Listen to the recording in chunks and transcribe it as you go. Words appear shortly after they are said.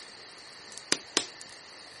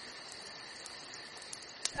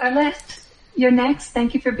Arlette, you're next.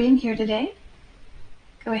 Thank you for being here today.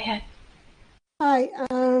 Go ahead. Hi.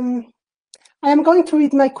 I am going to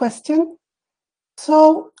read my question.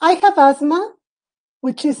 So I have asthma,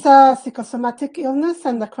 which is a psychosomatic illness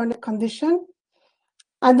and a chronic condition.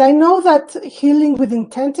 And I know that healing with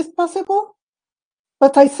intent is possible,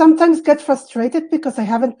 but I sometimes get frustrated because I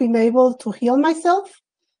haven't been able to heal myself.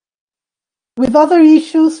 With other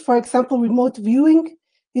issues, for example, remote viewing,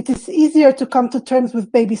 it is easier to come to terms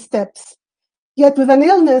with baby steps. Yet with an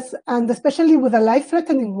illness, and especially with a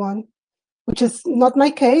life-threatening one, which is not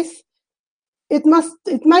my case, it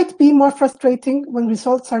might be more frustrating when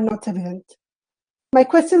results are not evident. My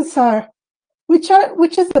questions are, which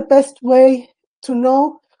is the best way to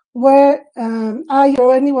know where I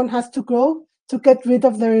or anyone has to go to get rid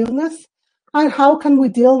of their illness, and how can we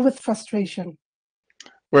deal with frustration?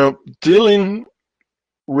 Well, dealing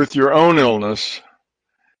with your own illness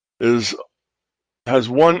has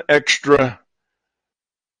one extra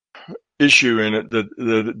issue in it that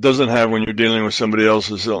it doesn't have when you're dealing with somebody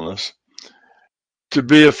else's illness. To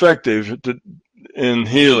be effective in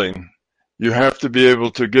healing, you have to be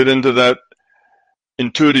able to get into that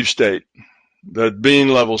intuitive state, that being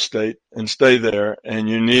level state, and stay there. And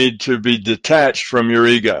you need to be detached from your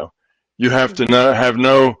ego. You have to have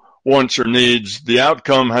no wants or needs. The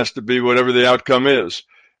outcome has to be whatever the outcome is.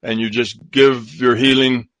 And you just give your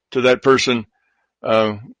healing to that person,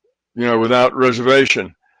 without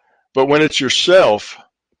reservation. But when it's yourself,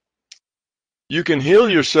 you can heal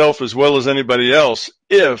yourself as well as anybody else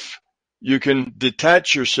if you can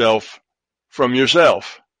detach yourself from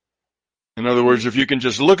yourself. In other words, if you can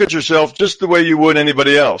just look at yourself just the way you would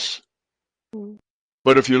anybody else.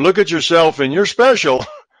 But if you look at yourself and you're special,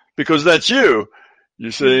 because that's you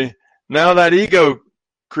see, now that ego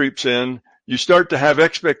creeps in. You start to have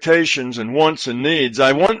expectations and wants and needs.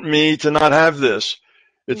 I want me to not have this.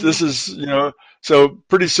 So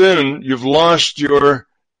pretty soon you've lost your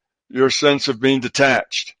sense of being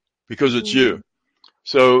detached because it's you.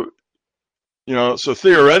 So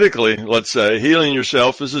theoretically, let's say, healing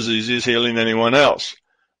yourself is as easy as healing anyone else.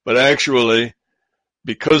 But actually,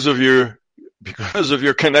 because of your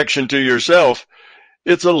connection to yourself,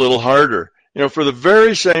 it's a little harder. For the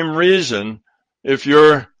very same reason, if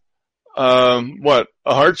you're a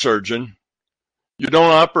heart surgeon, you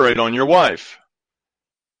don't operate on your wife.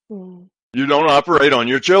 You don't operate on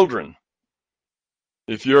your children.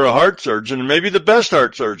 If you're a heart surgeon, maybe the best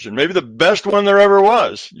heart surgeon, maybe the best one there ever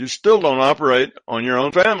was, you still don't operate on your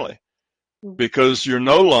own family because you're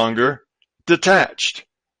no longer detached.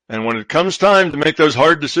 And when it comes time to make those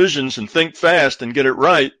hard decisions and think fast and get it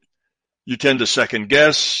right, you tend to second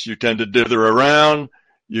guess, you tend to dither around,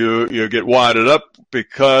 you get wadded up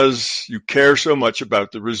because you care so much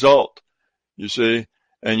about the result, you see,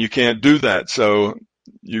 and you can't do that. So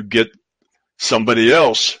you get somebody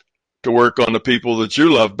else to work on the people that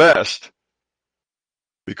you love best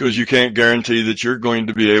because you can't guarantee that you're going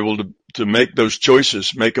to be able to make those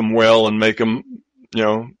choices, make them well, and make them,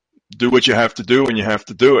 do what you have to do when you have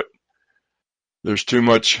to do it. There's too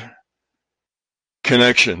much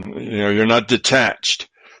connection. You're not detached.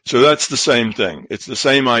 So that's the same thing. It's the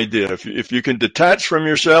same idea. If you can detach from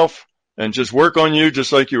yourself and just work on you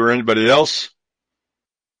just like you were anybody else,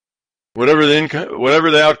 whatever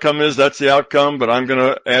the outcome is, that's the outcome, but I'm going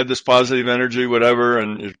to add this positive energy, whatever,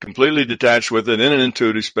 and you're completely detached with it in an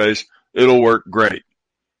intuitive space, it'll work great.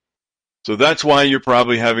 So that's why you're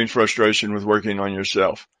probably having frustration with working on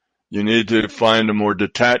yourself. You need to find a more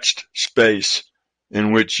detached space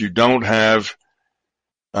in which you don't have,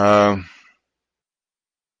 you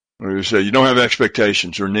don't have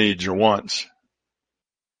expectations or needs or wants.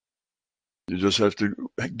 You just have to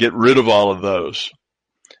get rid of all of those.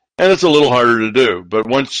 And it's a little harder to do, but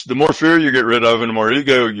the more fear you get rid of and the more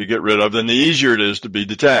ego you get rid of, then the easier it is to be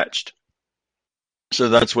detached. So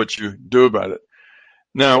that's what you do about it.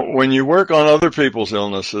 Now, when you work on other people's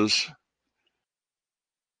illnesses,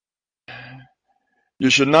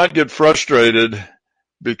 you should not get frustrated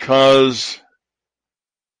because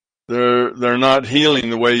they're not healing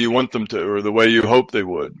the way you want them to or the way you hope they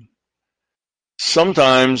would.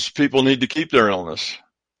 Sometimes people need to keep their illness.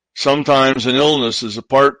 Sometimes an illness is a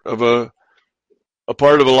part of a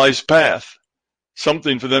life's path,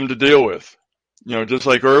 something for them to deal with. Just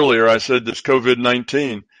like earlier I said, this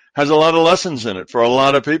COVID-19 has a lot of lessons in it for a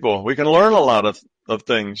lot of people. We can learn a lot of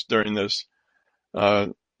things during this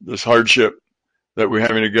hardship that we're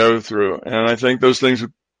having to go through. And I think those things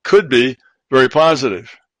could be very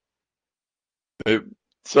positive.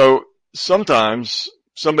 So sometimes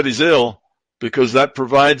somebody's ill because that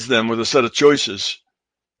provides them with a set of choices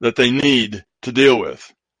that they need to deal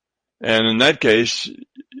with. And in that case,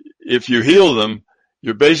 if you heal them,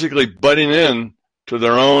 you're basically butting in to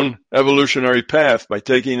their own evolutionary path by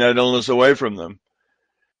taking that illness away from them.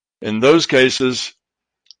 In those cases,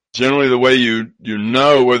 generally the way you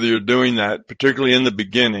know whether you're doing that, particularly in the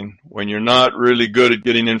beginning, when you're not really good at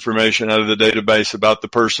getting information out of the database about the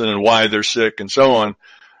person and why they're sick and so on,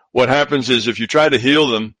 what happens is if you try to heal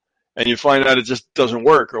them and you find out it just doesn't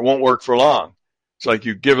work or won't work for long, it's like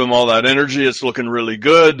you give them all that energy, it's looking really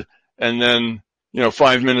good, and then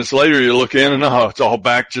 5 minutes later you look in and it's all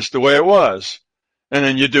back just the way it was. And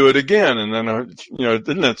then you do it again, and then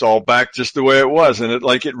then it's all back just the way it was, and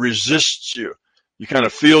it resists you. You kind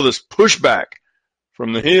of feel this pushback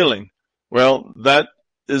from the healing. Well, that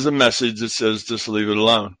is a message that says just leave it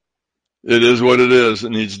alone. It is what it is.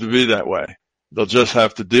 It needs to be that way. They'll just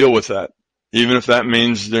have to deal with that. Even if that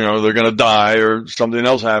means, they're going to die or something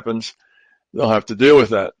else happens, they'll have to deal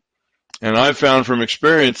with that. And I've found from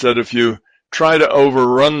experience that if you try to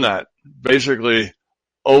overrun that, basically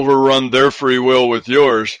overrun their free will with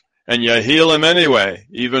yours, and you heal them anyway,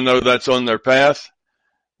 even though that's on their path,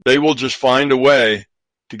 they will just find a way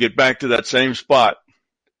to get back to that same spot.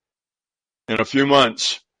 In a few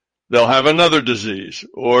months, they'll have another disease,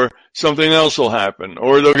 or something else will happen,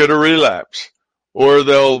 or they'll get a relapse, or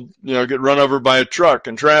they'll get run over by a truck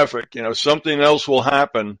in traffic. Something else will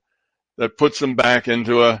happen that puts them back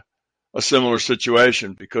into a similar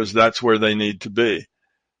situation, because that's where they need to be.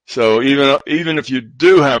 So even if you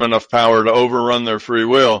do have enough power to overrun their free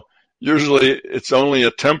will, usually it's only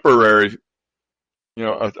a temporary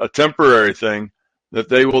thing that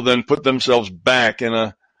they will then put themselves back in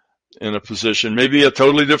a position, maybe a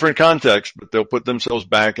totally different context, but they'll put themselves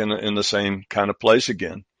back in the same kind of place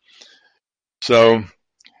again. So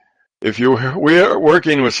if we're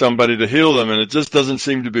working with somebody to heal them and it just doesn't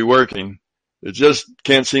seem to be working, it just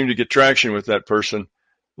can't seem to get traction with that person,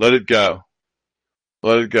 let it go.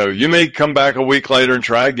 Let it go. You may come back a week later and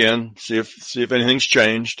try again, see if anything's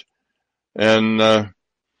changed. And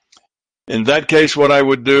in that case, what I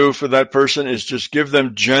would do for that person is just give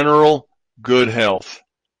them general good health.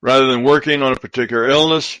 Rather than working on a particular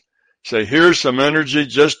illness, say, here's some energy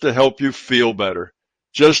just to help you feel better,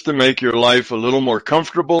 just to make your life a little more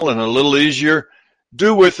comfortable and a little easier.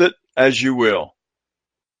 Do with it as you will.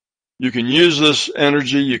 You can use this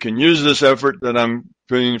energy, you can use this effort that I'm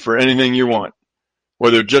putting for anything you want,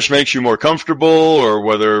 whether it just makes you more comfortable or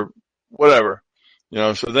whatever.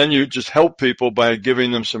 So then you just help people by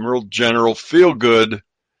giving them some real general feel good,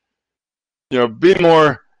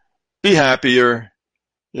 be happier,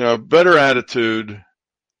 better attitude,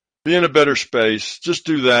 be in a better space. Just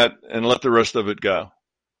do that and let the rest of it go.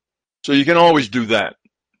 So you can always do that.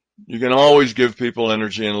 You can always give people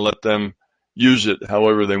energy and let them use it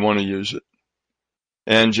however they want to use it.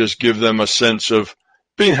 And just give them a sense of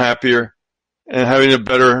being happier and having a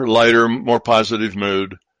better, lighter, more positive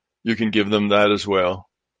mood. You can give them that as well.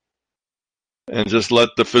 And just let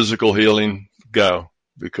the physical healing go,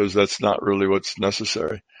 because that's not really what's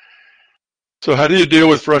necessary. So how do you deal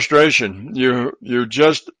with frustration? You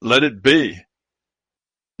just let it be.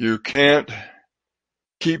 You can't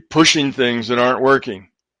keep pushing things that aren't working.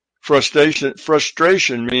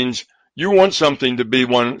 Frustration means you want something to be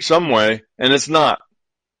some way, and it's not.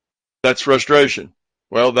 That's frustration.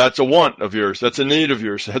 Well, that's a want of yours. That's a need of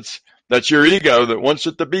yours. That's your ego that wants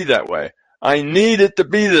it to be that way. I need it to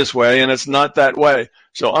be this way, and it's not that way.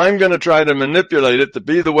 So I'm going to try to manipulate it to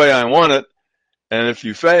be the way I want it. And if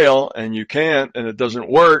you fail and you can't and it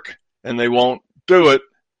doesn't work and they won't do it,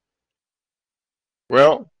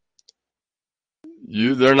 well,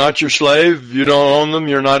 they're not your slave. You don't own them.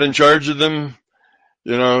 You're not in charge of them.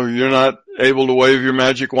 You're not able to wave your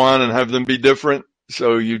magic wand and have them be different.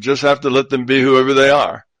 So you just have to let them be whoever they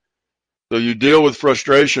are. So you deal with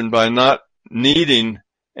frustration by not needing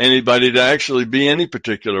anybody to actually be any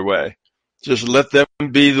particular way. Just let them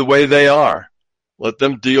be the way they are. Let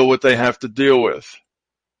them deal what they have to deal with,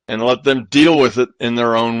 and let them deal with it in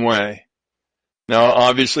their own way. Now,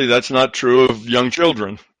 obviously, that's not true of young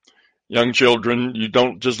children. Young children, you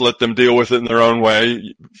don't just let them deal with it in their own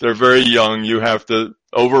way. If they're very young, you have to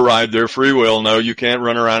override their free will. No, you can't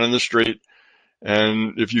run around in the street.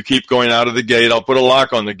 And if you keep going out of the gate, I'll put a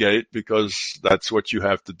lock on the gate, because that's what you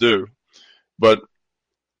have to do. But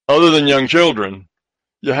other than young children,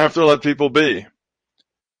 you have to let people be.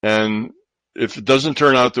 And if it doesn't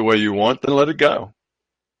turn out the way you want, then let it go.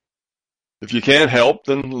 If you can't help,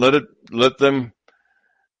 then let them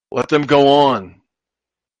go on.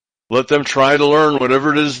 Let them try to learn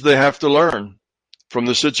whatever it is they have to learn from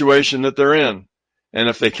the situation that they're in. And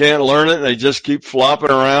if they can't learn it, they just keep flopping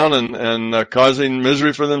around and causing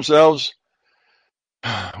misery for themselves,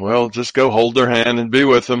 Well, just go hold their hand and be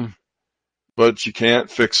with them, but you can't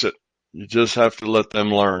fix it. You just have to let them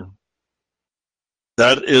learn.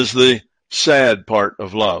 That is the sad part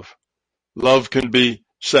of love. Love can be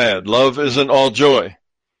sad. Love isn't all joy.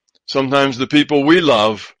 Sometimes the people we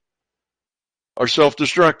love are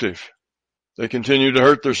self-destructive. They continue to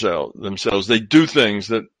hurt themselves. They do things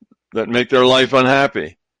that make their life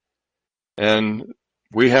unhappy. And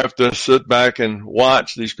we have to sit back and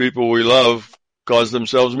watch these people we love cause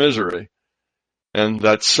themselves misery. And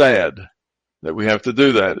that's sad that we have to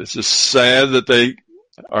do that. It's just sad that they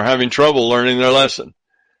are having trouble learning their lesson.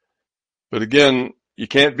 But again, you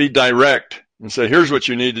can't be direct and say, here's what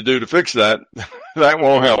you need to do to fix that. That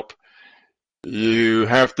won't help. You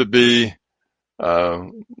have to be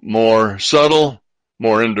more subtle,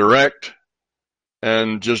 more indirect,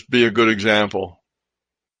 and just be a good example.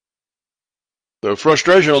 So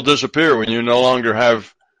frustration will disappear when you no longer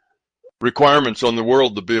have requirements on the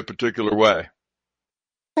world to be a particular way.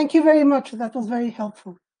 Thank you very much. That was very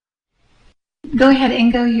helpful. Go ahead,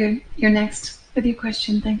 Ingo. You're next with your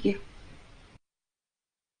question. Thank you.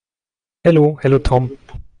 Hello, Tom.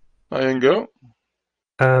 Hi, Ingo.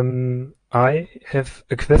 I have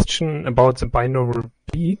a question about the binaural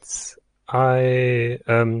beats. I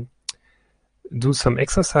do some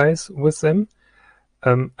exercise with them.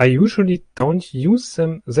 I usually don't use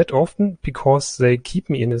them that often because they keep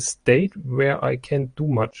me in a state where I can't do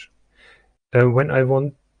much. When I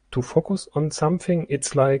want to focus on something,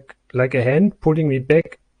 it's like a hand pulling me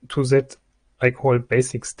back to that I call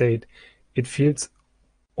basic state. It feels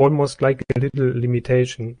almost like a little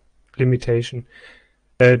limitation.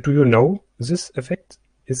 Do you know this effect?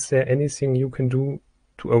 Is there anything you can do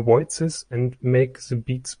to avoid this and make the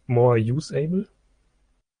beats more usable?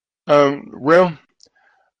 Well,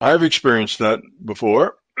 I've experienced that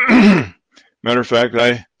before. Matter of fact,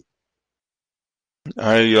 I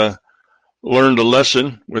learned a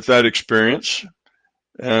lesson with that experience,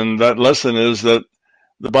 and that lesson is that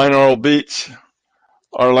the binaural beats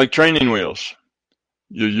are like training wheels.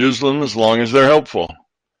 You use them as long as they're helpful.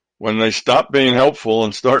 When they stop being helpful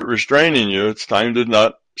and start restraining you, it's time to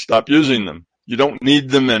not stop using them. You don't need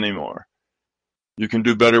them anymore. You can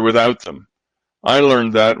do better without them. I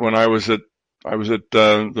learned that when I was at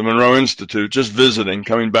the Monroe Institute, just visiting,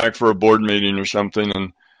 coming back for a board meeting or something,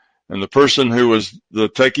 and the person who was the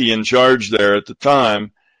techie in charge there at the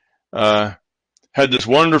time had this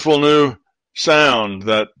wonderful new sound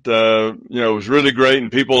that was really great,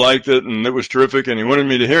 and people liked it, and it was terrific, and he wanted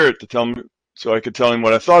me to hear it to tell me so I could tell him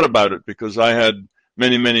what I thought about it, because I had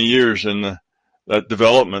many years in that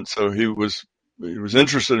development. So he was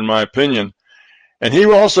interested in my opinion, and he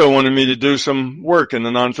also wanted me to do some work in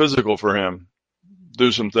the non-physical for him,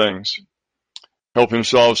 do some things, help him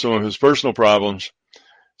solve some of his personal problems.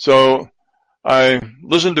 So I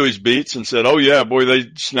listened to his beats and said, oh yeah, boy,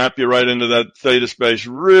 they snap you right into that theta space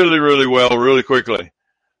really well, really quickly.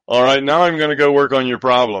 All right, now I'm going to go work on your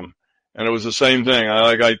problem. And it was the same thing.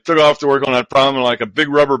 I took off to work on that problem, and like a big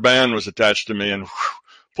rubber band was attached to me and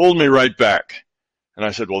pulled me right back. And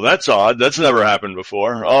I said, well, that's odd. That's never happened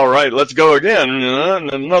before. All right, let's go again.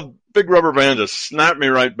 And another big rubber band just snapped me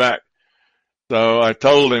right back. So I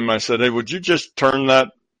told him, I said, hey, would you just turn that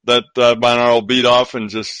binaural beat off and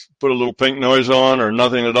just put a little pink noise on, or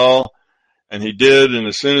nothing at all? And he did. And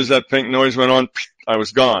as soon as that pink noise went on, I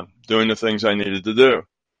was gone doing the things I needed to do.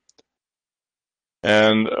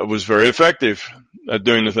 And was very effective at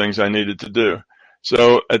doing the things I needed to do.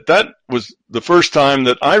 So that was the first time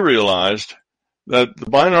that I realized that the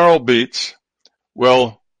binaural beats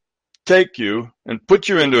will take you and put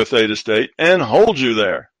you into a theta state and hold you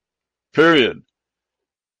there, period.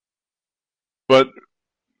 But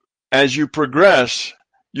as you progress,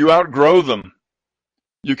 you outgrow them.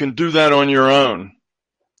 You can do that on your own.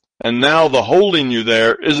 And now the holding you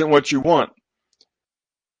there isn't what you want.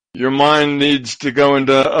 Your mind needs to go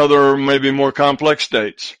into other, maybe more complex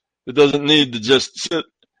states. It doesn't need to just sit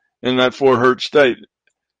in that 4 hertz state.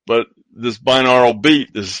 But this binaural beat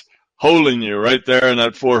is holding you right there in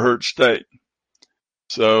that 4 hertz state.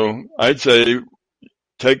 So I'd say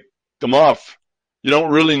take them off. You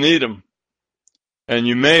don't really need them. And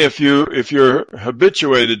you may, if you're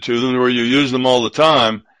habituated to them, where you use them all the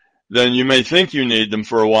time, then you may think you need them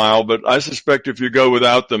for a while, but I suspect if you go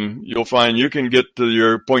without them, you'll find you can get to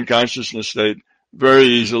your point consciousness state very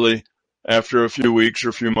easily after a few weeks or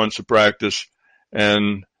a few months of practice,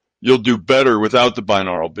 and you'll do better without the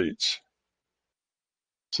binaural beats.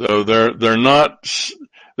 So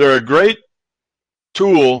they're a great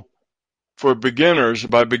tool for beginners.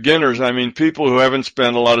 By beginners, I mean people who haven't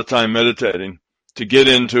spent a lot of time meditating, to get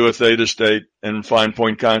into a theta state and find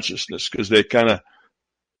point consciousness, because they kind of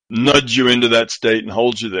nudge you into that state and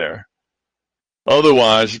hold you there.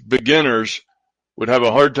 Otherwise, beginners would have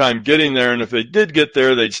a hard time getting there, and if they did get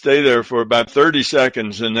there, they'd stay there for about 30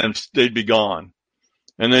 seconds and then they'd be gone.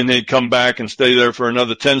 And then they'd come back and stay there for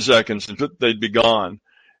another 10 seconds and they'd be gone.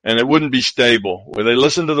 And it wouldn't be stable. Where they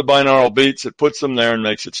listen to the binaural beats, it puts them there and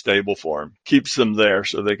makes it stable for them, keeps them there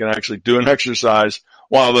so they can actually do an exercise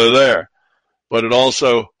while they're there. But it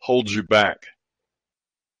also holds you back.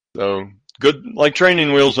 So good, like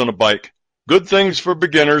training wheels on a bike. Good things for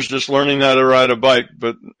beginners, just learning how to ride a bike,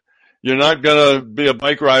 but you're not going to be a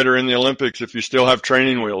bike rider in the Olympics if you still have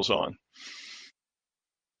training wheels on.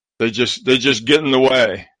 They just get in the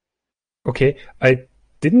way. Okay, I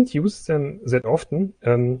didn't use them that often,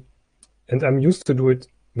 and I'm used to do it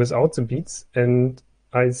without the beats, and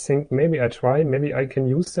I think maybe I try, maybe I can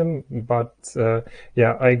use them, but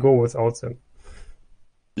yeah, I go without them.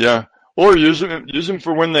 Yeah, or use them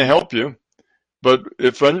for when they help you. But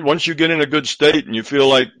once you get in a good state and you feel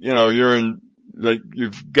like, you're in, like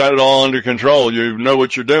you've got it all under control, you know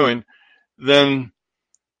what you're doing, then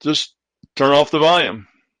just turn off the volume.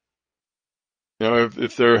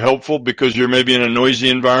 If they're helpful because you're maybe in a noisy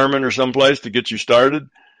environment or someplace to get you started,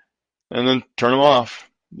 and then turn them off.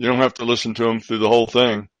 You don't have to listen to them through the whole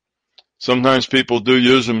thing. Sometimes people do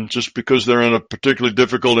use them just because they're in a particularly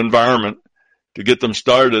difficult environment to get them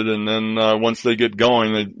started, and then once they get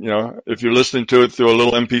going, if you're listening to it through a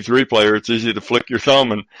little MP3 player, it's easy to flick your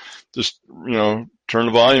thumb and just turn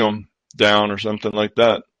the volume down or something like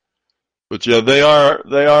that. But yeah, they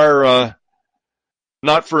are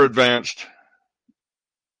not for advanced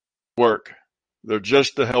work. They're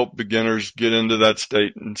just to help beginners get into that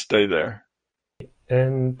state and stay there.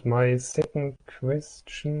 And my second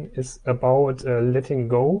question is about letting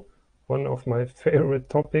go, one of my favorite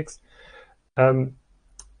topics. I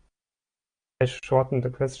shortened the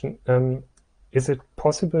question. Is it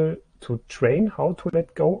possible to train how to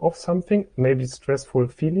let go of something, maybe stressful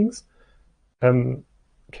feelings? Can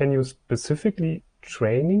you specifically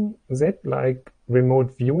training that, like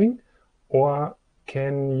remote viewing, or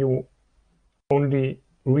can you only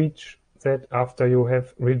reach that after you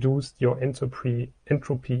have reduced your entropy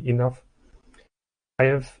enough? I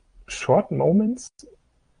have short moments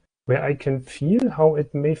where I can feel how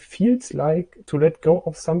it may feels like to let go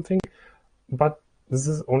of something, but this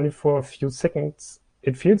is only for a few seconds.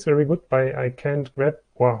 It feels very good, but I can't grab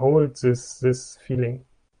or hold this feeling.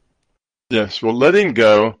 Yes, well, letting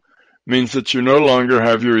go means that you no longer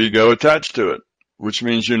have your ego attached to it, which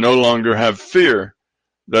means you no longer have fear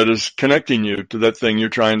that is connecting you to that thing you're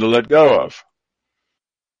trying to let go of.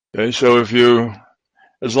 Okay, so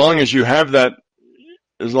as long as you have that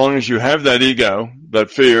ego,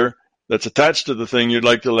 that fear that's attached to the thing you'd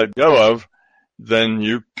like to let go of, then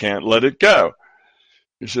you can't let it go.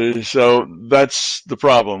 You see, so that's the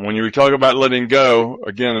problem. When you talk about letting go,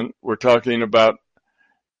 again, we're talking about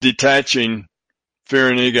detaching fear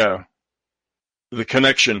and ego, the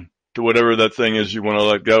connection to whatever that thing is you want to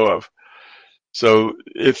let go of. So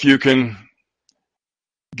if you can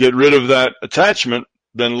get rid of that attachment,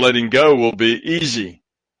 then letting go will be easy.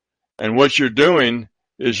 And what you're doing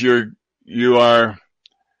is you're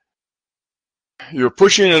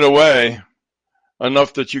pushing it away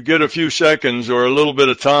enough that you get a few seconds or a little bit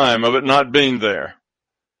of time of it not being there.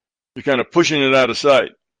 You're kind of pushing it out of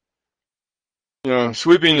sight.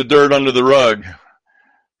 Sweeping the dirt under the rug,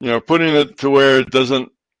 putting it to where it doesn't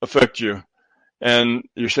affect you. And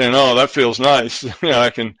you're saying, oh, that feels nice. I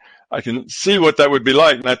can see what that would be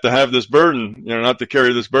like, not to have this burden, not to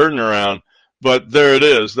carry this burden around. But there it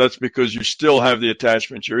is. That's because you still have the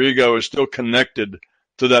attachment. Your ego is still connected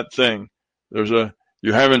to that thing. You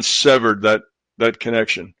haven't severed that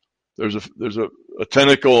connection. There's a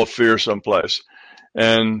tentacle of fear someplace.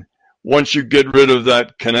 And once you get rid of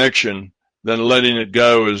that connection, then letting it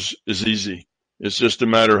go is easy. It's just a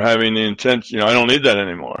matter of having the intent, I don't need that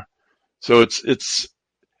anymore. So it's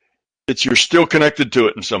you're still connected to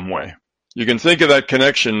it in some way. You can think of that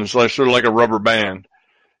connection as sort of like a rubber band,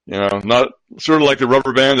 not sort of like the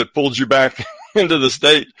rubber band that pulls you back into the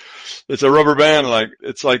state. It's a rubber band,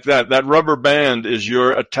 it's like that. That rubber band is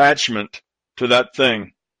your attachment to that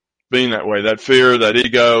thing being that way, that fear, that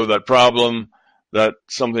ego, that problem, that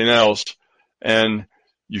something else. And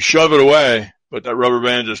you shove it away, but that rubber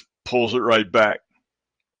band just pulls it right back.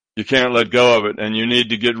 You can't let go of it, and you need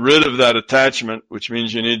to get rid of that attachment, which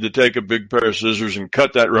means you need to take a big pair of scissors and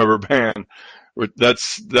cut that rubber band.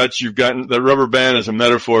 That rubber band is a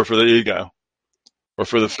metaphor for the ego or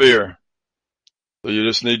for the fear. So you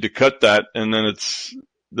just need to cut that, and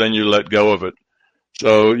then you let go of it.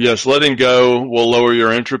 So yes, letting go will lower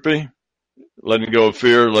your entropy, letting go of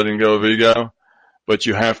fear, letting go of ego. but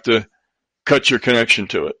you have to cut your connection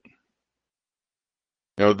to it.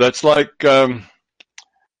 That's like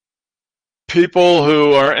people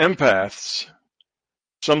who are empaths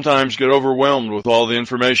sometimes get overwhelmed with all the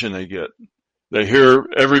information they get. They hear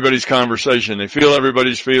everybody's conversation. They feel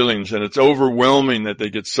everybody's feelings, and it's overwhelming that they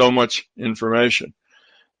get so much information.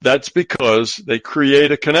 That's because they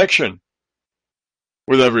create a connection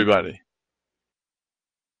with everybody.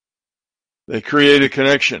 They create a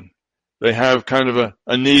connection. They have kind of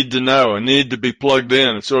a need to know, a need to be plugged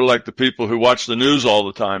in. It's sort of like the people who watch the news all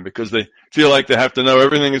the time because they feel like they have to know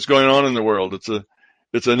everything that's going on in the world.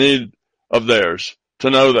 It's a need of theirs to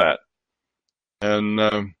know that.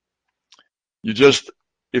 And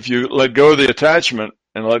if you let go of the attachment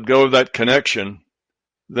and let go of that connection,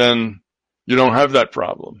 then you don't have that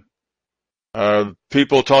problem.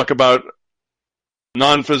 People talk about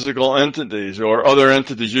non-physical entities or other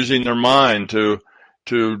entities using their mind to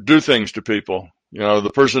do things to people.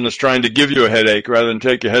 The person that's trying to give you a headache rather than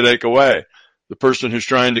take your headache away. The person who's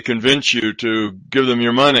trying to convince you to give them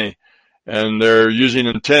your money, and they're using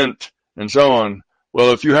intent and so on.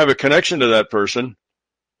 Well, if you have a connection to that person,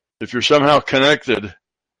 if you're somehow connected,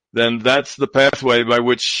 then that's the pathway by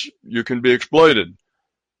which you can be exploited.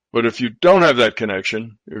 But if you don't have that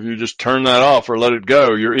connection, if you just turn that off or let it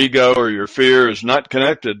go, your ego or your fear is not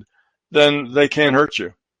connected, then they can't hurt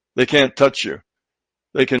you. They can't touch you.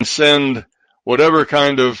 They can send whatever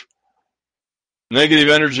kind of negative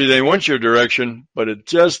energy they want your direction, but it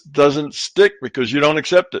just doesn't stick because you don't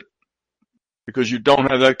accept it, because you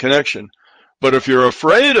don't have that connection. But if you're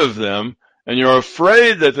afraid of them, and you're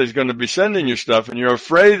afraid that they're going to be sending you stuff, and you're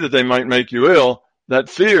afraid that they might make you ill, that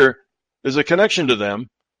fear is a connection to them.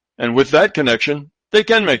 And with that connection, they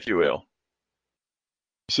can make you ill.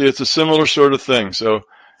 See, it's a similar sort of thing. So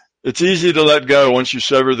it's easy to let go once you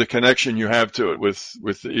sever the connection you have to it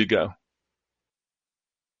with the ego.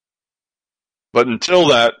 But until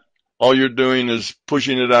that, all you're doing is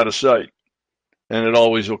pushing it out of sight, and it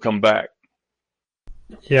always will come back.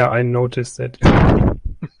 Yeah, I noticed that.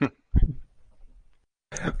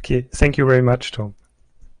 Okay, thank you very much, Tom.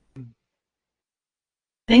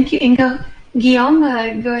 Thank you, Ingo.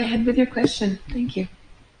 Guillaume, go ahead with your question. Thank you.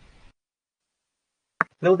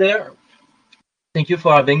 Hello there. Thank you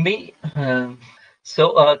for having me.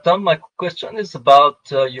 So, Tom, my question is about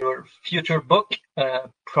your future book,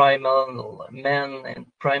 Primal Man and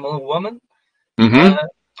Primal Woman. Mm-hmm.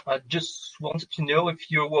 I just wanted to know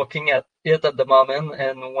if you're working at it at the moment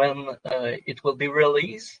and when it will be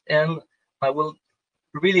released. And I will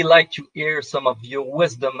really like to hear some of your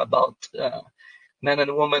wisdom about man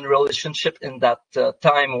and woman relationship in that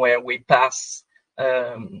time where we pass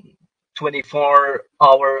 24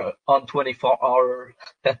 hour on 24 hour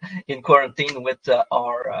in quarantine with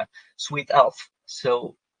our sweet elf.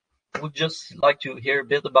 So we'd just like to hear a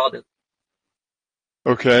bit about it.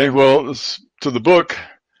 Okay, well, to the book,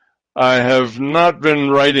 I have not been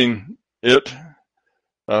writing it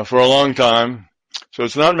for a long time, so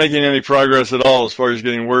it's not making any progress at all as far as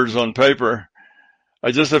getting words on paper.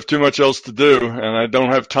 I just have too much else to do, and I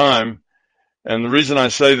don't have time. And the reason I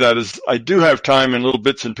say that is I do have time in little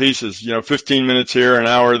bits and pieces, 15 minutes here, an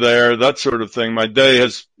hour there, that sort of thing. My day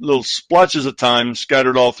has little splotches of time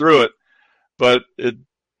scattered all through it, but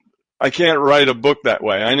I can't write a book that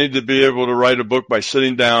way. I need to be able to write a book by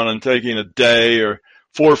sitting down and taking a day or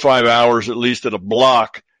 4 or 5 hours at least at a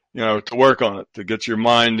block, to work on it, to get your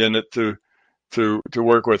mind in it, to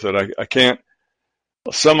work with it. I can't.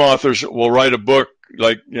 Some authors will write a book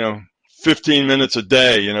like, 15 minutes a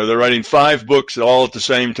day. They're writing 5 books all at the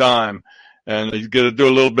same time, and you got to do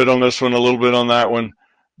a little bit on this one, a little bit on that one.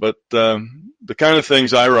 But the kind of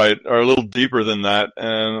things I write are a little deeper than that,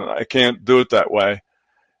 and I can't do it that way.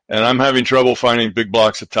 And I'm having trouble finding big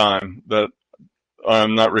blocks of time that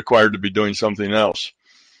I'm not required to be doing something else.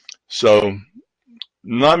 So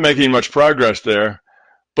not making much progress there,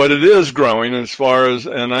 but it is growing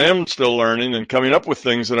and I am still learning and coming up with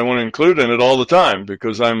things that I want to include in it all the time,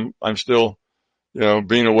 because I'm still,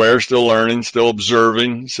 being aware, still learning, still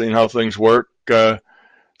observing, seeing how things work.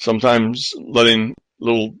 Sometimes letting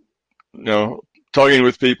little, talking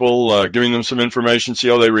with people, giving them some information, see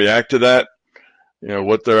how they react to that,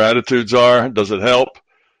 what their attitudes are. Does it help?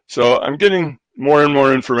 So I'm getting more and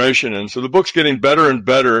more information, and so the book's getting better and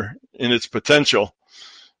better in its potential,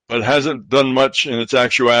 but hasn't done much in its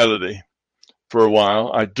actuality for a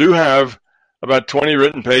while. I do have about 20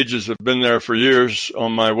 written pages that have been there for years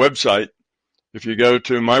on my website. If you go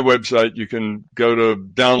to my website, you can go to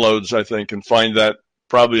downloads, I think, and find that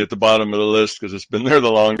probably at the bottom of the list because it's been there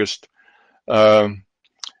the longest. And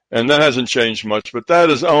that hasn't changed much, but that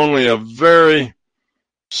is only a very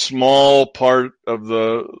small part of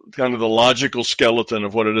the kind of the logical skeleton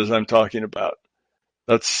of what it is I'm talking about.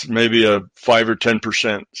 That's maybe a 5 or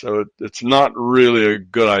 10%. So it's not really a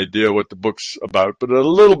good idea what the book's about, but a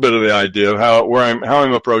little bit of the idea of how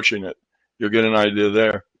I'm approaching it. You'll get an idea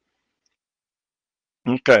there.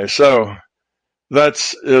 Okay, so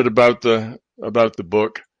that's it about the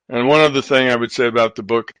book. And one other thing I would say about the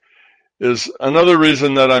book is another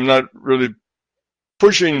reason that I'm not really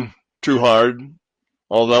pushing too hard,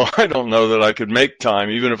 although I don't know that I could make time,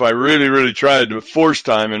 even if I really, really tried to force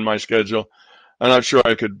time in my schedule. I'm not sure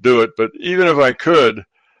I could do it, but even if I could,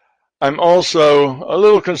 I'm also a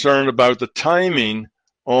little concerned about the timing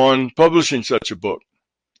on publishing such a book.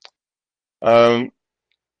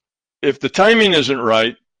 If the timing isn't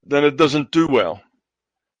right, then it doesn't do well.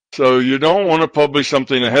 So you don't want to publish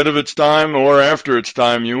something ahead of its time or after its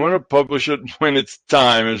time. You want to publish it when its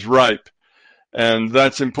time is ripe. And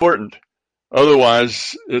that's important.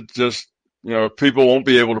 Otherwise, it just, people won't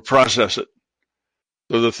be able to process it.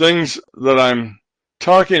 So the things that I'm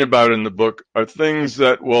talking about in the book are things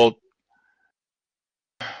that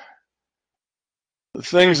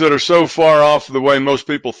are so far off the way most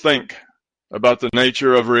people think about the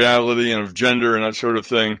nature of reality and of gender and that sort of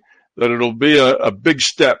thing, that it'll be a big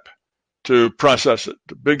step to process it,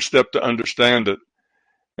 a big step to understand it.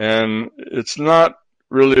 And it's not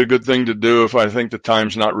really a good thing to do if I think the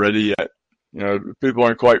time's not ready yet. People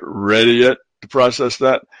aren't quite ready yet to process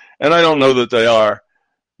that. And I don't know that they are.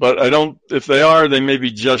 But if they are, they maybe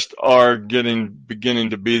just are beginning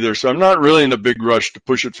to be there. So I'm not really in a big rush to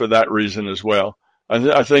push it for that reason as well.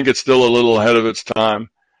 I think it's still a little ahead of its time.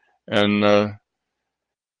 And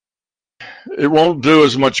it won't do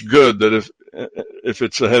as much good that if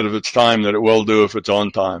it's ahead of its time that it will do if it's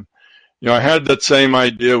on time. I had that same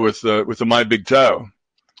idea with the My Big Toe.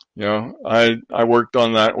 I worked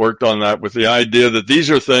on that with the idea that these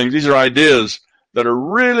are ideas that are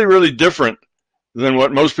really, really different than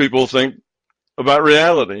what most people think about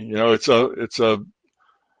reality. It's a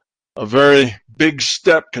very big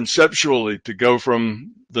step conceptually to go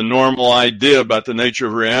from the normal idea about the nature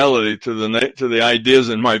of reality to the ideas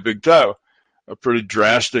in My Big Toe. A pretty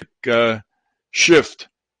drastic shift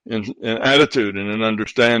in attitude and in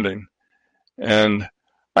understanding. And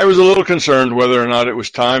I was a little concerned whether or not it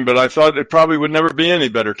was time, but I thought it probably would never be any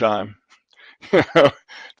better time.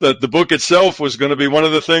 That the book itself was going to be one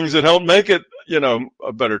of the things that helped make it,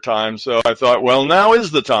 a better time. So I thought, well, now is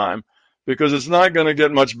the time, because it's not going to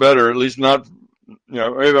get much better, at least not, maybe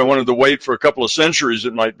I wanted to wait for a couple of centuries,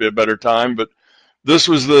 it might be a better time, but this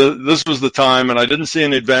was the time, and I didn't see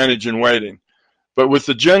any advantage in waiting. But with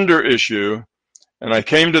the gender issue, and I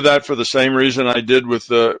came to that for the same reason I did with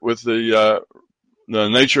the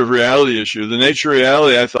nature of reality issue. The nature of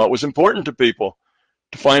reality I thought was important to people,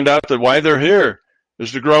 to find out that why they're here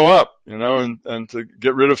is to grow up, and to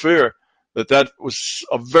get rid of fear. That was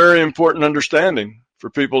a very important understanding for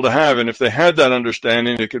people to have. And if they had that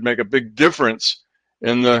understanding, it could make a big difference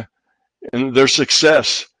in their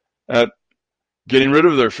success at getting rid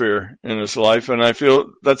of their fear in this life. And I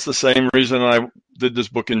feel that's the same reason I did this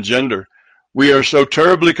book in gender. We are so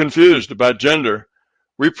terribly confused about gender.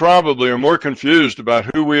 We probably are more confused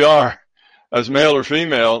about who we are as male or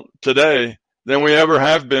female today than we ever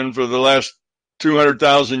have been for the last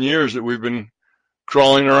 200,000 years that we've been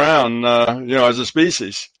crawling around, as a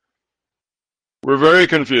species. We're very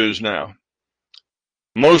confused now.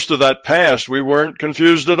 Most of that past, we weren't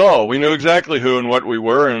confused at all. We knew exactly who and what we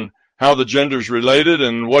were and how the genders related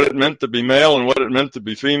and what it meant to be male and what it meant to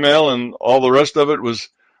be female, and all the rest of it was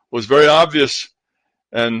very obvious,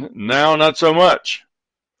 and now not so much.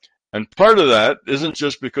 And part of that isn't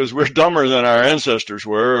just because we're dumber than our ancestors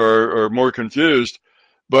were or more confused,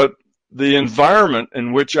 but the environment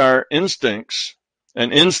in which our instincts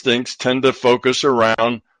tend to focus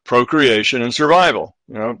around procreation and survival.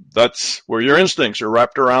 That's where your instincts are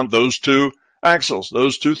wrapped around those two axles,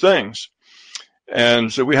 those two things.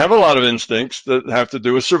 And so we have a lot of instincts that have to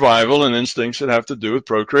do with survival and instincts that have to do with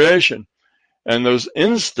procreation. And those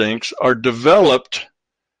instincts are developed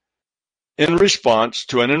in response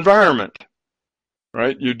to an environment,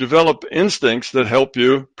 right? You develop instincts that help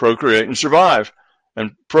you procreate and survive.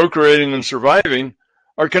 And procreating and surviving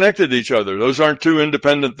are connected to each other. Those aren't two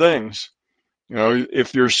independent things.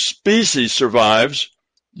 If your species survives,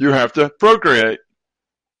 you have to procreate.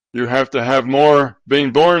 You have to have more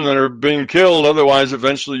being born than are being killed, otherwise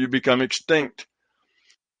eventually you become extinct.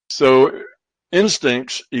 So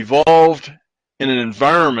instincts evolved in an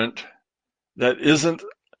environment that isn't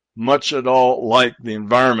much at all like the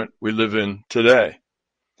environment we live in today.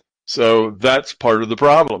 So that's part of the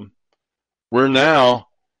problem. We're now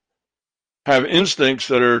have instincts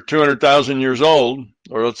that are 200,000 years old,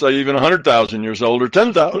 or let's say even 100,000 years old, or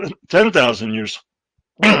 10,000 years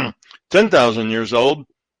 10,000 years old,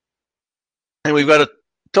 and we've got a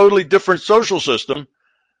totally different social system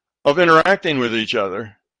of interacting with each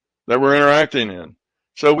other that we're interacting in.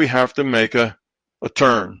 So we have to make a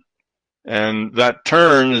turn. And that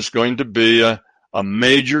turn is going to be a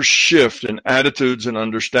major shift in attitudes and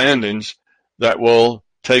understandings that will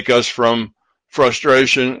take us from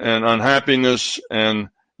frustration and unhappiness and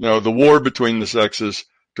the war between the sexes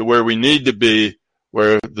to where we need to be,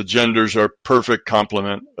 where the genders are perfect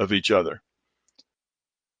complement of each other.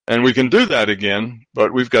 And we can do that again,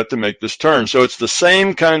 but we've got to make this turn. So it's the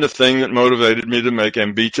same kind of thing that motivated me to make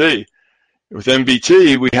MBT. With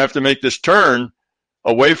MBT, we have to make this turn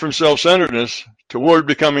away from self-centeredness toward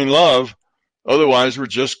becoming love. Otherwise, we're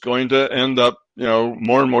just going to end up,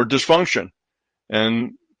 more and more dysfunction.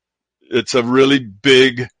 And it's a really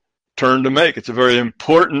big turn to make. It's a very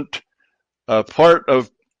important part of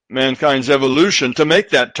mankind's evolution to make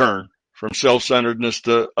that turn from self-centeredness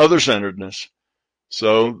to other-centeredness.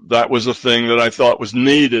 So that was a thing that I thought was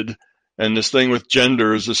needed, and this thing with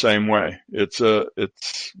gender is the same way.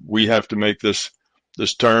 We have to make this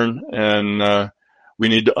turn, and we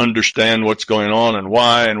need to understand what's going on and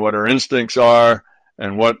why, and what our instincts are,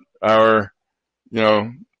 and what our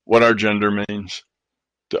gender means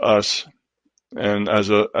to us, and as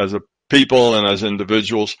a people and as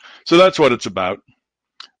individuals. So that's what it's about.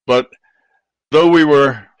 But though we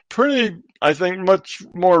were pretty, I think, much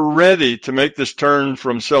more ready to make this turn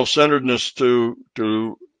from self-centeredness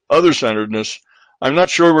to other-centeredness, I'm not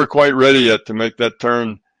sure we're quite ready yet to make that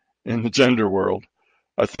turn in the gender world.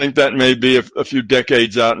 I think that may be a few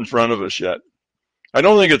decades out in front of us yet. I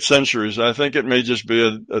don't think it's centuries. I think it may just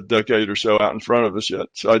be a decade or so out in front of us yet.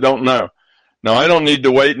 So I don't know. Now, I don't need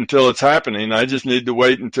to wait until it's happening. I just need to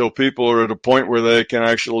wait until people are at a point where they can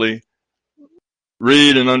actually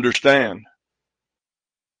read and understand.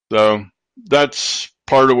 So that's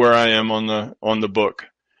part of where I am on the book.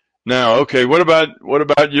 Now, okay, what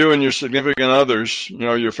about you and your significant others?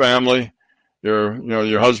 Your family,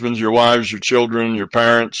 your husbands, your wives, your children, your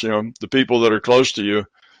parents, the people that are close to you.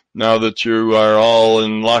 Now that you are all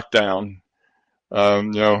in lockdown,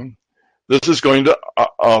 this is going to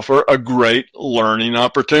offer a great learning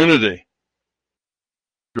opportunity.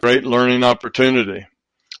 Great learning opportunity.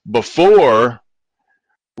 Before,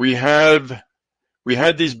 we had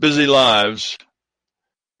these busy lives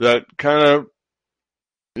that kind of,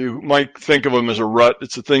 you might think of them as a rut.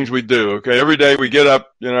 It's the things we do. Okay, every day we get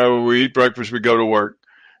up, we eat breakfast, we go to work,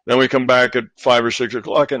 then we come back at 5 or 6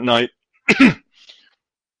 o'clock at night,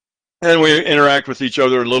 and we interact with each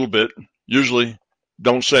other a little bit. Usually,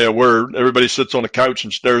 don't say a word. Everybody sits on the couch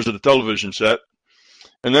and stares at a television set,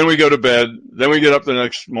 and then we go to bed. Then we get up the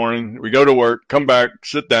next morning, we go to work, come back,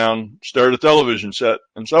 sit down, stare at a television set,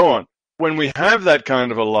 and so on. When we have that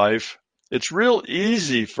kind of a life, it's real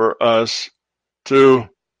easy for us to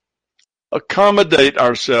accommodate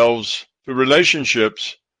ourselves to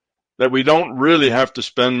relationships that we don't really have to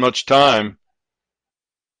spend much time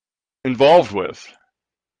involved with.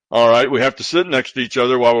 All right, we have to sit next to each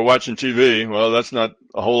other while we're watching TV. Well, that's not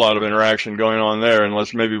a whole lot of interaction going on there,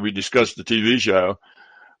 unless maybe we discuss the TV show.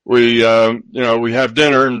 We have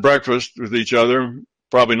dinner and breakfast with each other,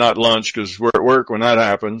 probably not lunch because we're at work when that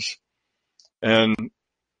happens. And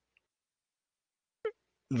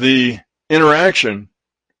the interaction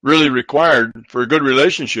really required for a good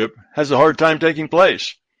relationship has a hard time taking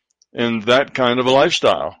place in that kind of a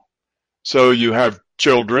lifestyle. So you have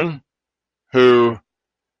children who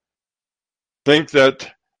think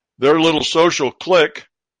that their little social clique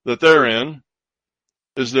that they're in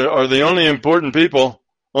are the only important people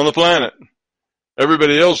on the planet.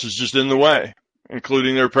 Everybody else is just in the way,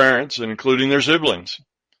 including their parents and including their siblings.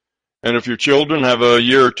 And if your children have a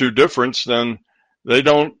year or two difference, then they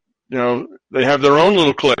don't, they have their own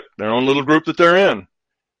little clique, their own little group that they're in.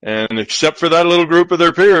 And except for that little group of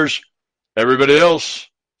their peers, everybody else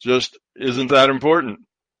just isn't that important.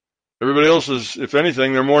 Everybody else is, if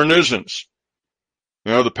anything, they're more a nuisance.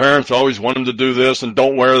 The parents always want them to do this and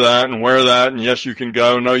don't wear that and wear that. And yes, you can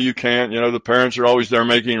go. No, you can't. The parents are always there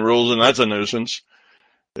making rules, and that's a nuisance.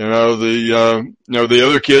 The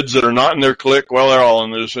other kids that are not in their clique, well, they're all a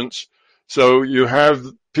nuisance. So you have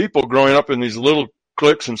people growing up in these little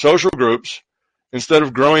cliques and social groups instead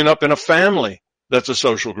of growing up in a family that's a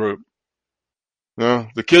social group.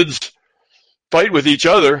 The kids fight with each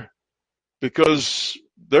other because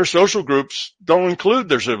their social groups don't include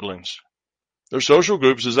their siblings. Their social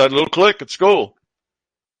groups is that little clique at school.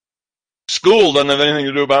 School doesn't have anything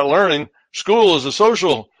to do about learning. School is a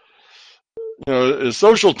social, is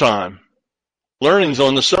social time. learning's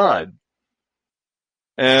on the side.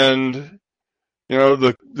 And, you know,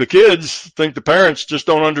 the kids think the parents just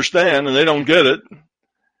don't understand and they don't get it.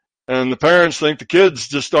 And the parents think the kids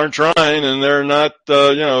just aren't trying and they're not,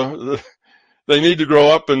 you know, they need to grow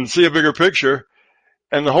up and see a bigger picture.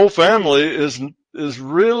 And the whole family is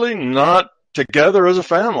really not together as a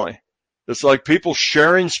family. It's like people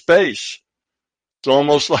sharing space. It's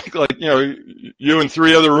almost like, you know, you and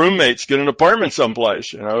 3 other roommates get an apartment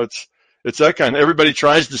someplace. You know, it's that kind. Everybody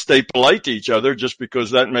tries to stay polite to each other just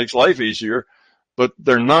because that makes life easier, but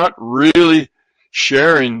they're not really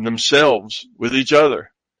sharing themselves with each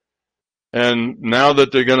other. And now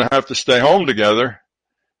that they're going to have to stay home together,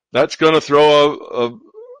 that's going to throw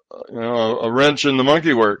a wrench in the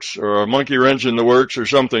monkey works, or a monkey wrench in the works, or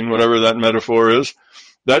something, whatever that metaphor is.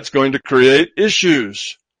 That's going to create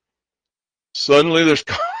issues. Suddenly there's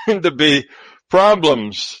going to be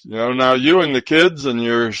problems. You know, now you and the kids and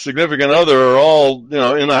your significant other are all, you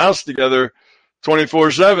know, in the house together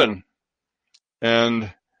 24/7.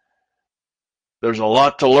 And there's a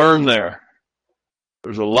lot to learn there.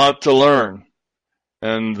 There's a lot to learn.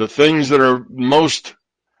 And the things that are most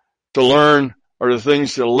to learn are the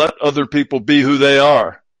things to let other people be who they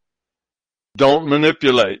are. Don't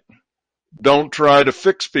manipulate. Don't try to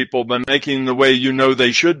fix people by making the way you know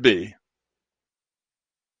they should be.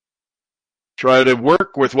 Try to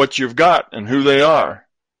work with what you've got and who they are,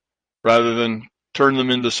 rather than turn them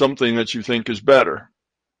into something that you think is better.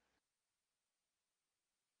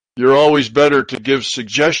 You're always better to give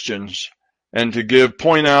suggestions and to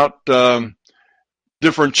point out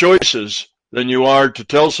different choices than you are to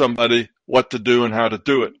tell somebody what to do and how to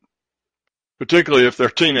do it. Particularly if they're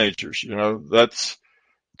teenagers, you know, that's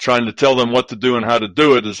trying to tell them what to do and how to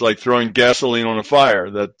do it is like throwing gasoline on a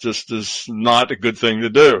fire. That just is not a good thing to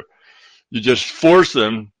do. You just force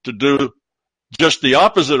them to do just the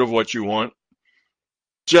opposite of what you want,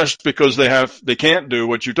 just because they can't do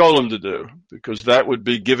what you told them to do, because that would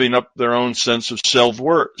be giving up their own sense of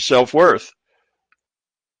self-worth.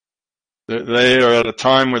 They are at a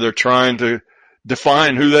time where they're trying to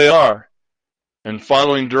define who they are, and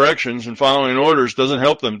following directions and following orders doesn't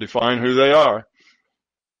help them define who they are.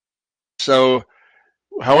 So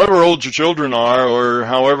however old your children are, or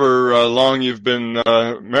however long you've been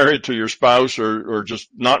married to your spouse, or just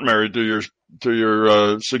not married to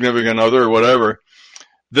your significant other or whatever,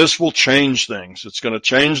 this will change things. It's going to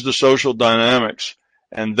change the social dynamics,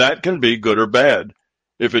 and that can be good or bad.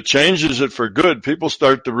 If it changes it for good, people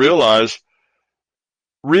start to realize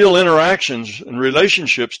real interactions and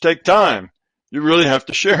relationships take time. You really have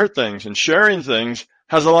to share things, and sharing things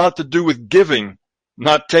has a lot to do with giving,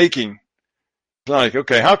 not taking. It's like,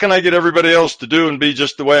 okay, how can I get everybody else to do and be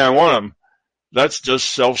just the way I want them? That's just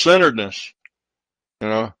self-centeredness. You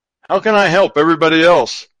know, how can I help everybody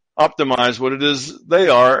else optimize what it is they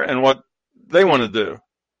are and what they want to do?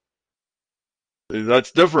 See,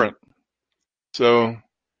 that's different. So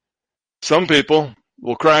some people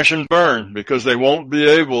will crash and burn because they won't be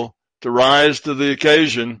able to rise to the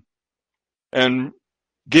occasion and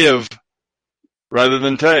give rather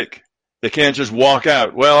than take. They can't just walk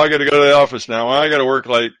out. Well, I got to go to the office now. I got to work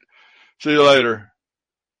late. See you later.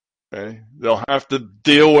 Okay. They'll have to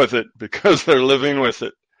deal with it because they're living with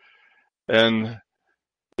it. And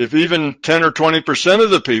if even 10 or 20%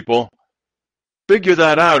 of the people figure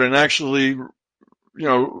that out and actually, you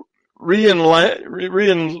know, reinvigorate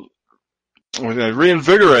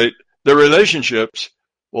their relationships,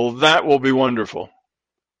 well, that will be wonderful.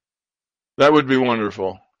 That would be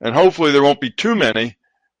wonderful. And hopefully there won't be too many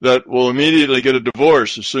that will immediately get a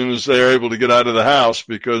divorce as soon as they're able to get out of the house,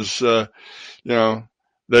 because, you know,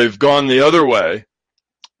 they've gone the other way,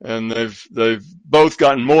 and they've both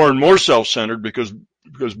gotten more and more self-centered because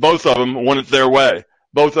both of them want it their way.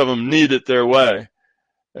 Both of them need it their way.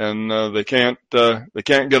 And, they can't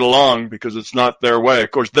get along because it's not their way. Of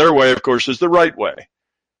course, their way, of course, is the right way.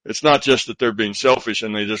 It's not just that they're being selfish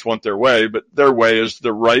and they just want their way, but their way is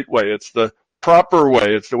the right way. It's the proper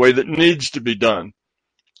way. It's the way that needs to be done.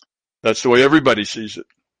 That's the way everybody sees it.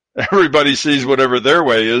 Everybody sees whatever their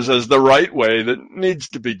way is as the right way that needs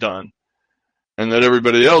to be done, and that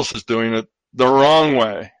everybody else is doing it the wrong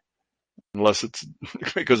way, unless it's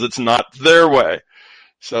because it's not their way.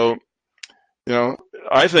 So, you know,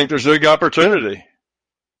 I think there's a big opportunity.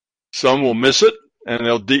 Some will miss it and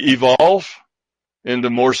they'll de-evolve into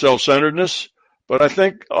more self-centeredness, but I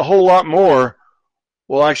think a whole lot more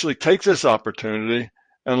will actually take this opportunity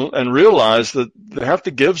and realize that they have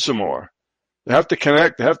to give some more. They have to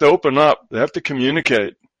connect. They have to open up. They have to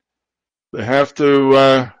communicate. They have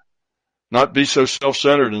to not be so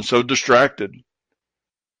self-centered and so distracted.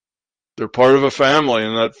 They're part of a family,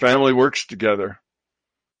 and that family works together.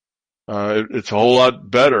 It's a whole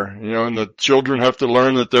lot better, and the children have to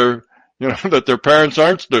learn that that their parents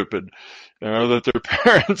aren't stupid, that their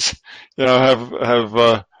parents,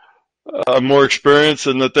 have more experience,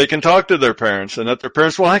 and that they can talk to their parents, and that their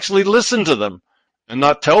parents will actually listen to them and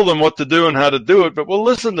not tell them what to do and how to do it, but will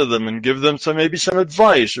listen to them and give them maybe some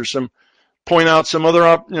advice or point out some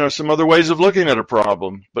other ways of looking at a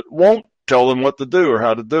problem, but won't tell them what to do or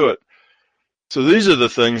how to do it. So these are the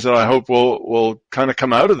things that I hope will kind of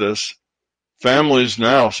come out of this. Families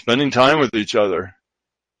now spending time with each other.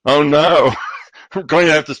 Oh no, I'm going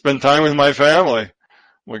to have to spend time with my family.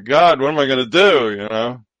 My God, what am I going to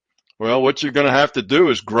do? Well, what you're going to have to do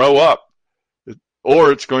is grow up,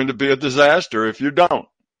 or it's going to be a disaster if you don't.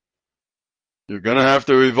 You're going to have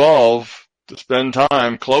to evolve to spend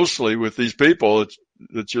time closely with these people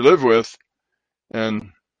that you live with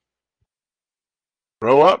and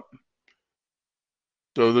grow up.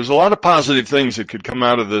 So there's a lot of positive things that could come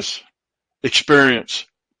out of this experience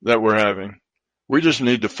that we're having. We just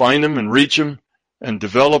need to find them and reach them and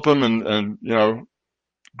develop them and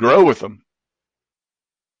grow with them.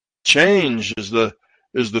 Change is the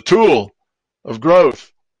tool of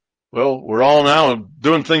growth. Well, we're all now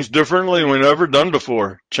doing things differently than we've ever done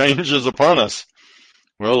before. Change is upon us.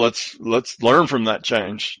 Well, let's learn from that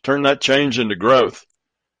change. Turn that change into growth.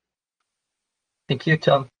 Thank you,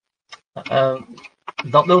 Tom.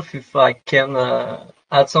 Don't know if I can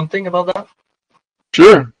add something about that.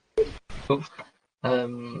 Sure. Cool.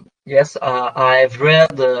 Yes, I've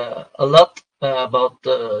read a lot about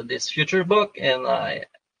this future book, and I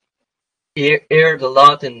heard a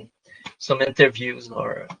lot in some interviews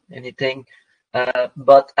or anything,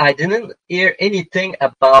 but I didn't hear anything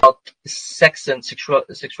about sex and sexual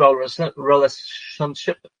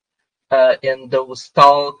relationship in those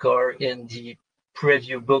talk or in the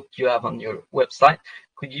preview book you have on your website.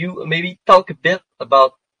 Could you maybe talk a bit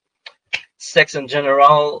about sex in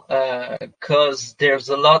general, because there's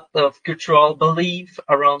a lot of cultural belief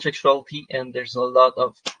around sexuality and there's a lot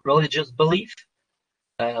of religious belief.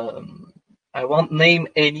 I won't name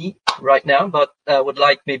any right now, but I would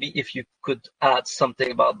like maybe if you could add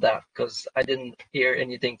something about that, because I didn't hear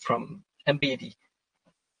anything from MBD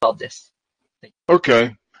about this.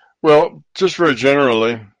 Okay. Well, just very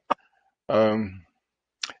generally,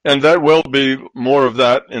 and that will be more of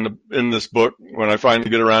that in this book. When I finally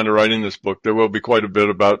get around to writing this book, there will be quite a bit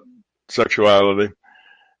about sexuality.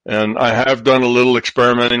 And I have done a little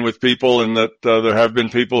experimenting with people, in that there have been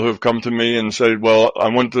people who have come to me and said, well, I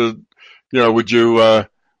want to, would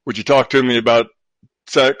you talk to me about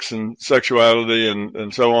sex and sexuality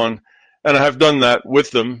and so on? And I have done that with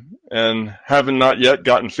them and haven't not yet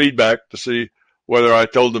gotten feedback to see whether I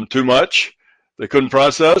told them too much they couldn't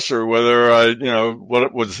process, or whether I, what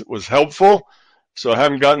it was helpful. So I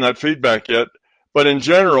haven't gotten that feedback yet. But in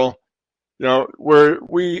general,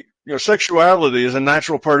 sexuality is a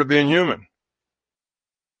natural part of being human.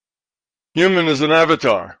 Human is an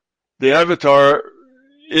avatar. The avatar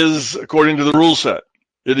is according to the rule set.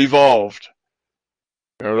 It evolved.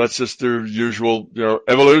 That's just the usual,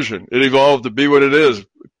 evolution. It evolved to be what it is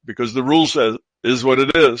because the rule set is what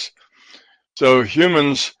it is. So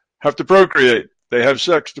humans have to procreate. They have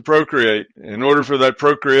sex to procreate. In order for that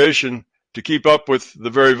procreation to keep up with the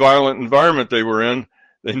very violent environment they were in,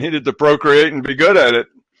 they needed to procreate and be good at it,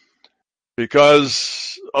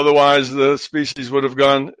 because otherwise the species would have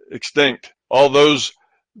gone extinct. All those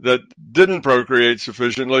that didn't procreate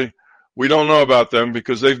sufficiently, we don't know about them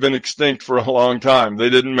because they've been extinct for a long time. They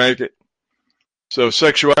didn't make it. So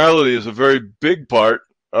sexuality is a very big part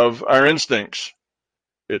of our instincts.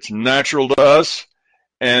 It's natural to us,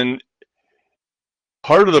 and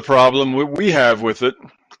part of the problem we have with it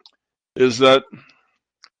is that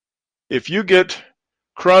if you get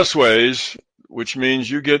crossways, which means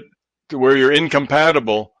you get to where you're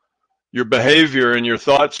incompatible, your behavior and your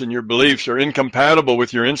thoughts and your beliefs are incompatible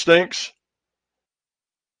with your instincts,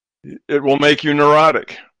 it will make you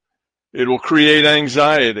neurotic. It will create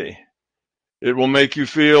anxiety. It will make you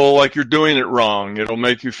feel like you're doing it wrong. It'll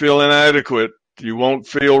make you feel inadequate. You won't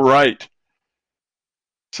feel right.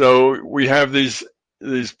 So we have these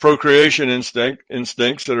procreation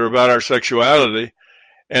instincts that are about our sexuality.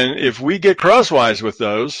 And if we get crosswise with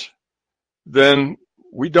those, then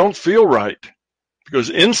we don't feel right, because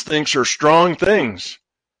instincts are strong things.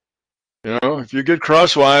 If you get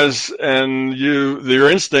crosswise and your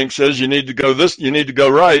instinct says you need to go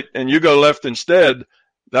right, and you go left instead,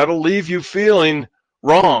 that'll leave you feeling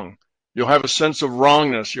wrong. You'll have a sense of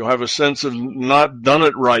wrongness. You'll have a sense of not done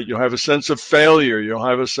it right. You'll have a sense of failure. You'll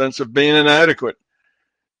have a sense of being inadequate.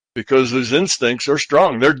 because those instincts are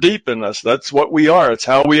strong. They're deep in us. That's what we are. It's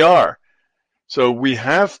how we are. So we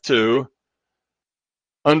have to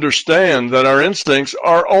understand that our instincts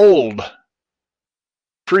are old,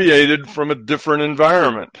 created from a different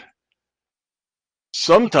environment.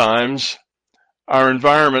 Sometimes our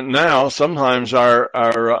environment now, sometimes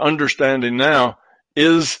our understanding now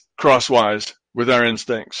is crosswise with our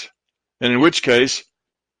instincts. And in which case,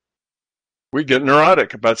 we get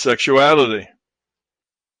neurotic about sexuality.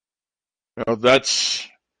 You know, that's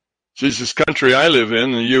Jesus' country I live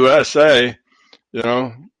in, the USA. You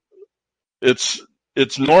know, it's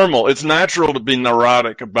normal. It's natural to be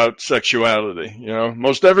neurotic about sexuality. You know,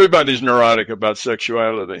 most everybody's neurotic about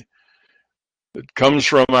sexuality. It comes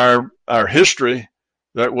from our history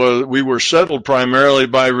that we were settled primarily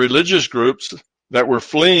by religious groups that were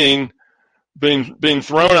fleeing being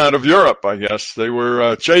thrown out of Europe, I guess. They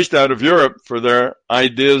were chased out of Europe for their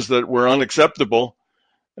ideas that were unacceptable.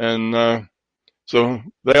 And so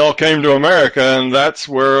they all came to America, and that's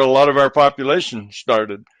where a lot of our population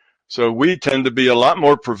started. So we tend to be a lot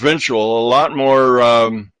more provincial, a lot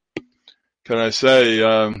more,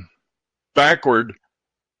 backward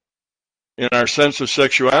in our sense of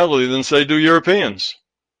sexuality than, say, do Europeans.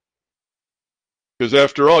 Because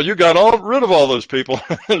after all, you got rid of all those people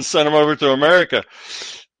and sent them over to America.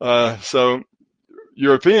 So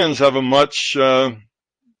Europeans have a much, what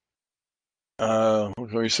can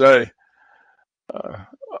we say,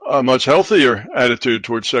 a much healthier attitude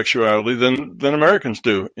towards sexuality than Americans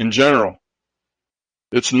do in general.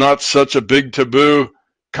 It's not such a big taboo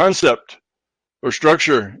concept or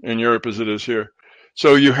structure in Europe as it is here.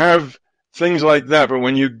 So you have things like that. But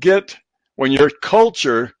when your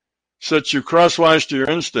culture sets you crosswise to your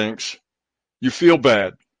instincts, you feel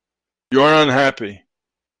bad. You're unhappy.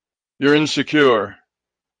 You're insecure.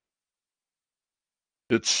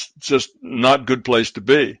 It's just not a good place to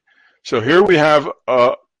be. So here we have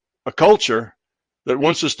a culture that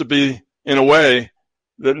wants us to be in a way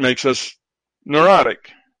that makes us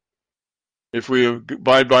neurotic if we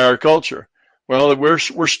abide by our culture. Well, we're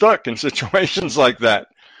stuck in situations like that.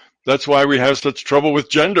 That's why we have such trouble with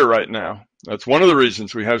gender right now. That's one of the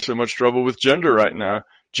reasons we have so much trouble with gender right now.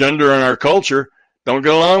 Gender and our culture don't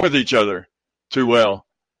get along with each other too well.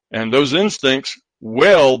 And those instincts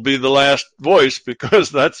will be the last voice because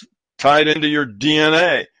that's tied into your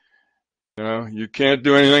DNA. You know, you can't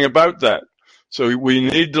do anything about that. So we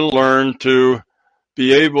need to learn to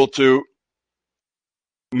be able to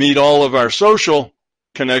meet all of our social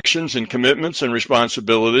connections and commitments and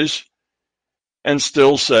responsibilities and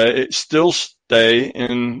still stay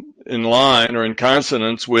in line or in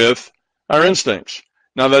consonance with our instincts.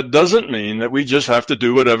 Now, that doesn't mean that we just have to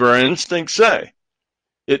do whatever our instincts say.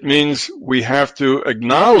 It means we have to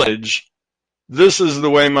acknowledge this is the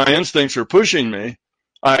way my instincts are pushing me.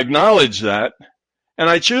 I acknowledge that, and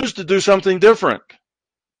I choose to do something different.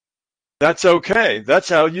 That's okay. That's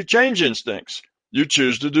how you change instincts. You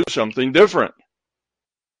choose to do something different.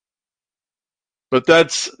 But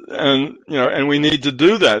and we need to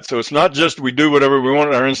do that. So it's not just we do whatever we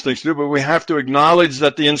want our instincts to do, but we have to acknowledge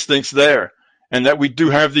that the instinct's there and that we do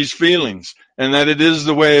have these feelings and that it is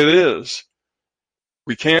the way it is.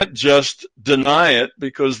 We can't just deny it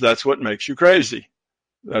because that's what makes you crazy.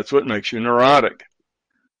 That's what makes you neurotic.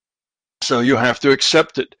 So you have to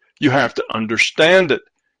accept it. You have to understand it.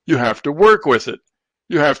 You have to work with it.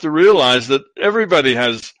 You have to realize that everybody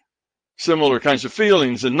has similar kinds of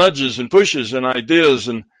feelings and nudges and pushes and ideas.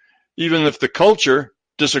 And even if the culture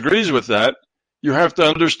disagrees with that, you have to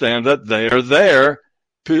understand that they are there.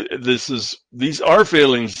 These are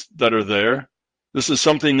feelings that are there. This is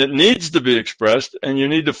something that needs to be expressed, and you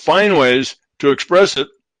need to find ways to express it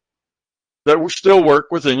that will still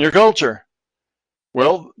work within your culture.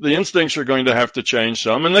 Well, the instincts are going to have to change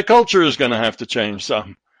some, and the culture is going to have to change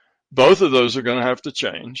some. Both of those are going to have to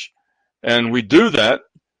change. And we do that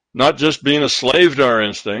not just being a slave to our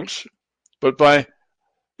instincts, but by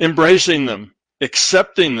embracing them,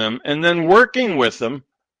 accepting them, and then working with them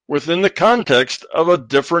within the context of a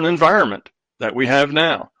different environment that we have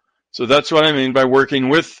now. So that's what I mean by working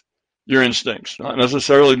with your instincts, not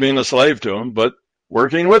necessarily being a slave to them, but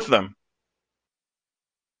working with them.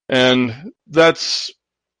 And that's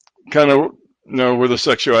kind of where the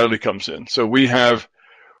sexuality comes in. So we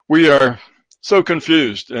are so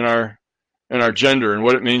confused in our gender and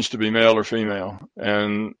what it means to be male or female,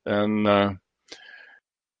 and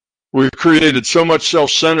we've created so much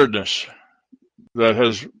self-centeredness that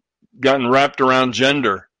has gotten wrapped around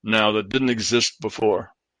gender now that didn't exist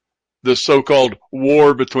before. This so-called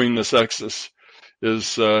war between the sexes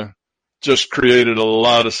is just created a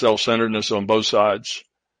lot of self-centeredness on both sides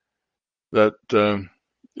that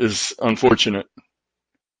is unfortunate.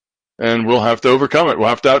 And we'll have to overcome it. We'll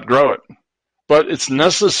have to outgrow it. But it's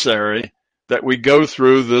necessary that we go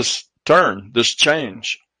through this turn, this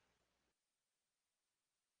change.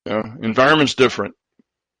 Environment's different.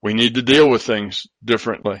 We need to deal with things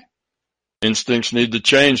differently. Instincts need to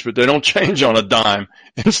change, but they don't change on a dime.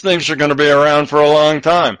 Instincts are going to be around for a long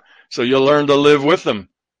time. So you'll learn to live with them,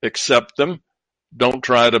 accept them. Don't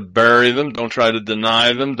try to bury them. Don't try to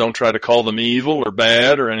deny them. Don't try to call them evil or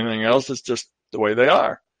bad or anything else. It's just the way they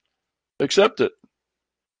are. Accept it.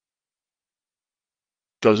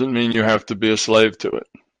 Doesn't mean you have to be a slave to it.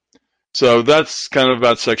 So that's kind of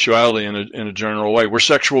about sexuality in a general way. We're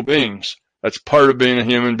sexual beings. That's part of being a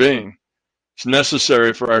human being. It's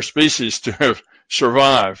necessary for our species to have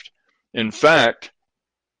survived. In fact,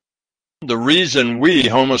 the reason we,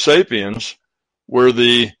 Homo sapiens, were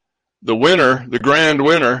the winner, the grand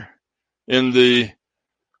winner in the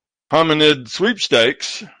hominid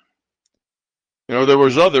sweepstakes, there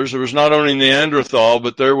was others. There was not only Neanderthal,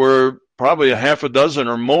 but there were probably a half a dozen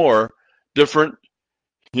or more different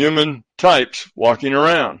human types walking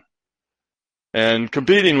around and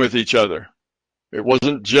competing with each other. It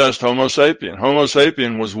wasn't just Homo sapien. Homo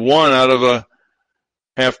sapien was one out of a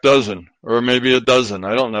half dozen, or maybe a dozen.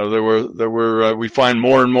 I don't know. There were. We find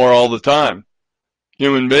more and more all the time.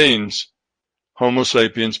 Human beings, Homo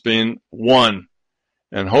sapiens being one,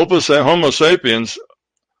 and Homo sapiens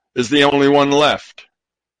is the only one left.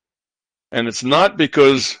 And it's not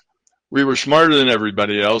because we were smarter than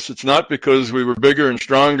everybody else. It's not because we were bigger and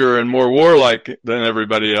stronger and more warlike than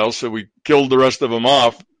everybody else, so we killed the rest of them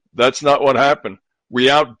off. That's not what happened. We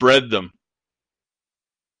outbred them.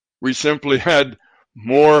 We simply had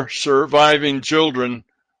more surviving children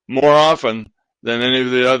more often than any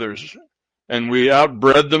of the others. And we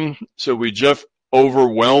outbred them, so we just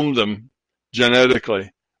overwhelmed them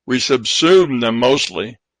genetically. We subsumed them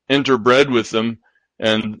mostly, interbred with them,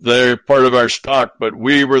 and they're part of our stock, but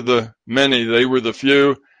we were the many, they were the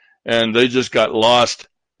few, and they just got lost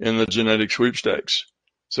in the genetic sweepstakes.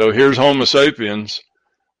 So here's Homo sapiens.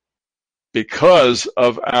 Because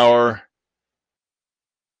of our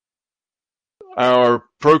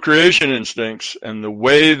procreation instincts and the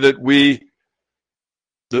way that we,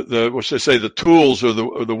 the tools or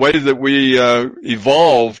the way that we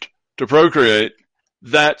evolved to procreate,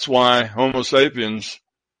 that's why Homo sapiens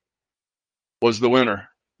was the winner.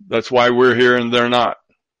 That's why we're here and they're not.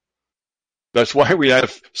 That's why we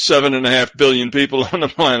have 7.5 billion people on the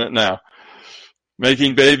planet now.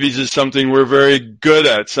 Making babies is something we're very good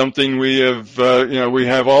at, something we have, we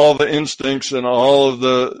have all the instincts and all of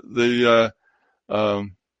the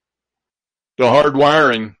hard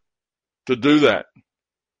wiring to do that.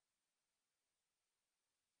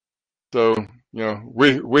 So,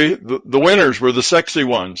 the winners were the sexy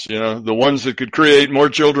ones, the ones that could create more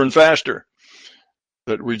children faster,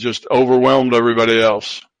 that we just overwhelmed everybody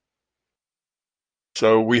else.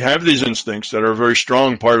 So we have these instincts that are a very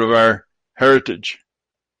strong part of our heritage.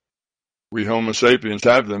 We Homo sapiens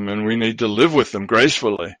have them, and we need to live with them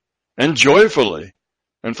gracefully and joyfully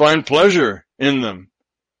and find pleasure in them.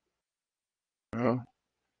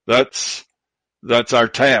 That's our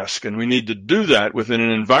task, and we need to do that within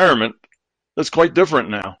an environment that's quite different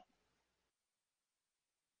now.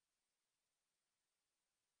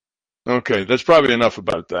 Okay, that's probably enough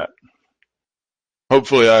about that.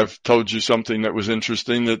 Hopefully I've told you something that was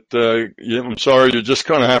interesting that, I'm sorry, you're just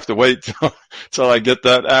going to have to wait till I get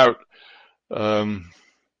that out.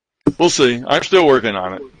 We'll see. I'm still working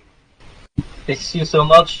on it. Thank you so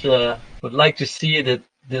much. Would like to see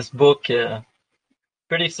this book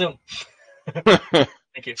pretty soon.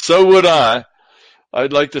 Thank you. So would I.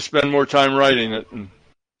 I'd like to spend more time writing it, and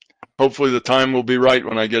hopefully the time will be right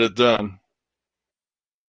when I get it done.